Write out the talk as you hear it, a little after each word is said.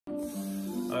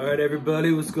All right,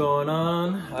 everybody, what's going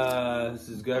on? This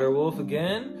is Gutter Wolf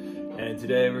again, and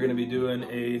today we're going to be doing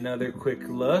another quick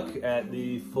look at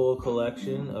the full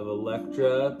collection of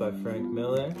Elektra by Frank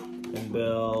Miller and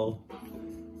Bill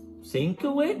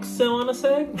Sienkiewicz, I want to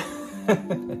say.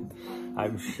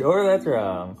 I'm sure that's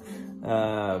wrong.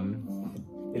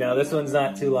 You know, this one's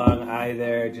not too long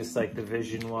either, just like the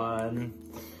Vision one.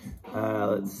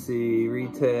 Let's see,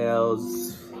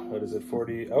 retails. What is it,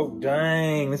 40? Oh,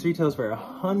 dang, this retails for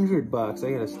 $100.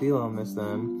 I gotta steal on this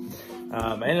then.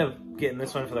 I ended up getting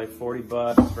this one for like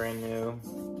 $40, brand new.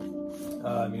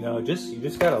 You know, you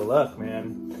just gotta look,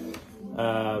 man.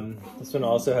 This one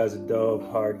also has a dope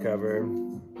hardcover.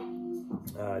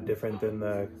 Different than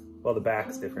the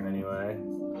back's different anyway.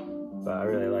 But I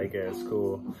really like it, it's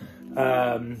cool.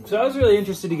 So I was really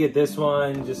interested to get this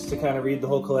one just to kind of read the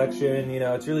whole collection. You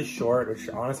know, it's really short, which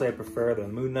honestly I prefer. The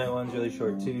Moon Knight one's really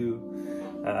short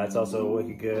too. It's also a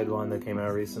wicked good one that came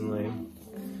out recently.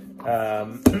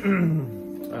 Oh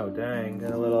dang,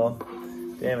 got a little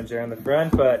damage there on the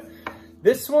front, but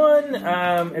this one,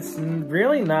 it's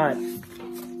really not,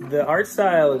 the art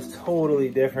style is totally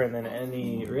different than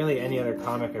any other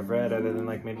comic I've read other than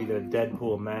like maybe the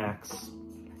Deadpool Max.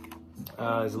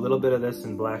 There's a little bit of this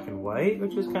in black and white,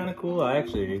 which is kind of cool. I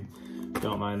actually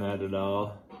don't mind that at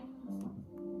all.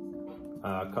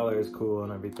 Color is cool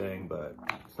and everything, but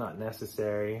it's not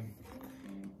necessary.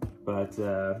 But,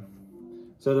 so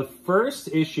the first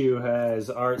issue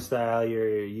has art style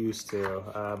you're used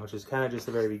to, which is kind of just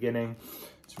the very beginning.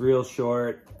 It's real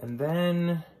short, and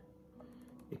then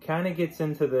it kind of gets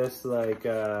into this like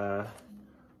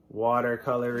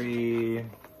watercolory,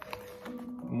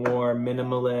 more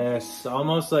minimalist,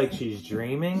 almost like she's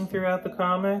dreaming throughout the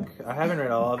comic. I haven't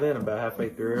read all of it, I'm about halfway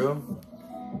through.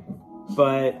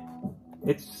 But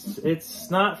it's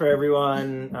not for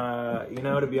everyone. You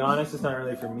know, to be honest, it's not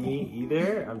really for me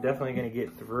either. I'm definitely gonna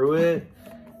get through it,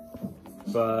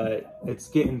 but it's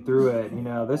getting through it. You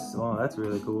know, oh, that's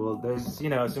really cool. There's, you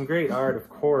know, some great art, of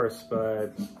course,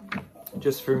 but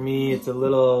just for me, it's a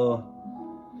little,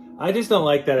 I just don't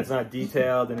like that it's not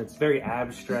detailed and it's very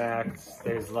abstract.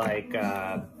 There's like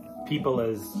people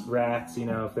as rats, you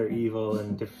know, if they're evil,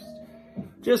 and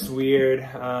just weird.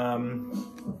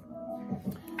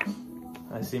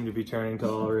 I seem to be turning to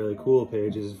all really cool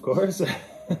pages, of course.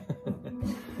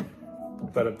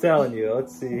 But I'm telling you,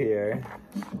 let's see here.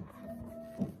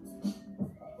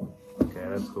 Okay,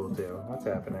 that's cool too. What's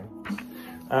happening?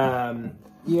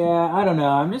 Yeah, I don't know.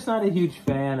 I'm just not a huge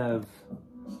fan of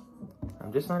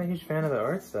the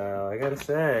art style, I gotta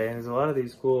say. There's a lot of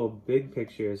these cool big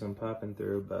pictures I'm popping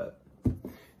through, but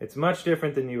it's much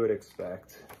different than you would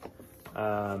expect.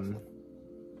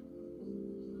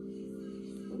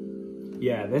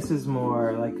 Yeah, this is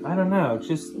more like, I don't know,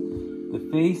 just the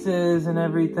faces and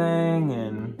everything,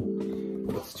 and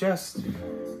it's just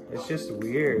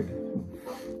weird.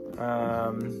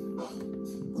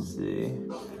 Let's see,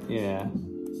 yeah.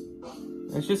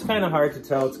 It's just kind of hard to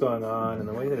tell what's going on, and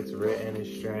the way that it's written is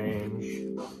strange.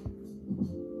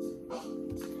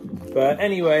 But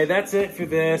anyway, that's it for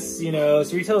this. You know,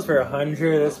 so retails for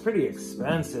 $100. That's pretty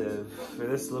expensive for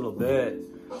this little bit.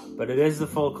 But it is the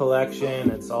full collection.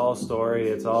 It's all story.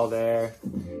 It's all there.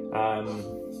 I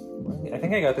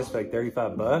think I got this for like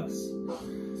 $35.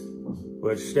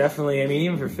 Which definitely, I mean,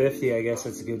 even for $50, I guess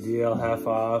that's a good deal, half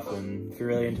off. And if you're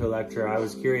really into Elektra, I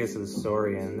was curious of the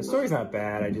story, and the story's not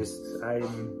bad.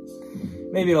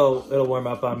 Maybe it'll warm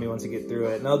up on me once I get through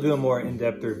it, and I'll do a more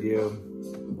in-depth review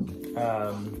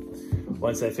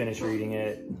once I finish reading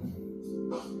it.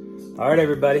 All right,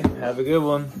 everybody, have a good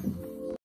one.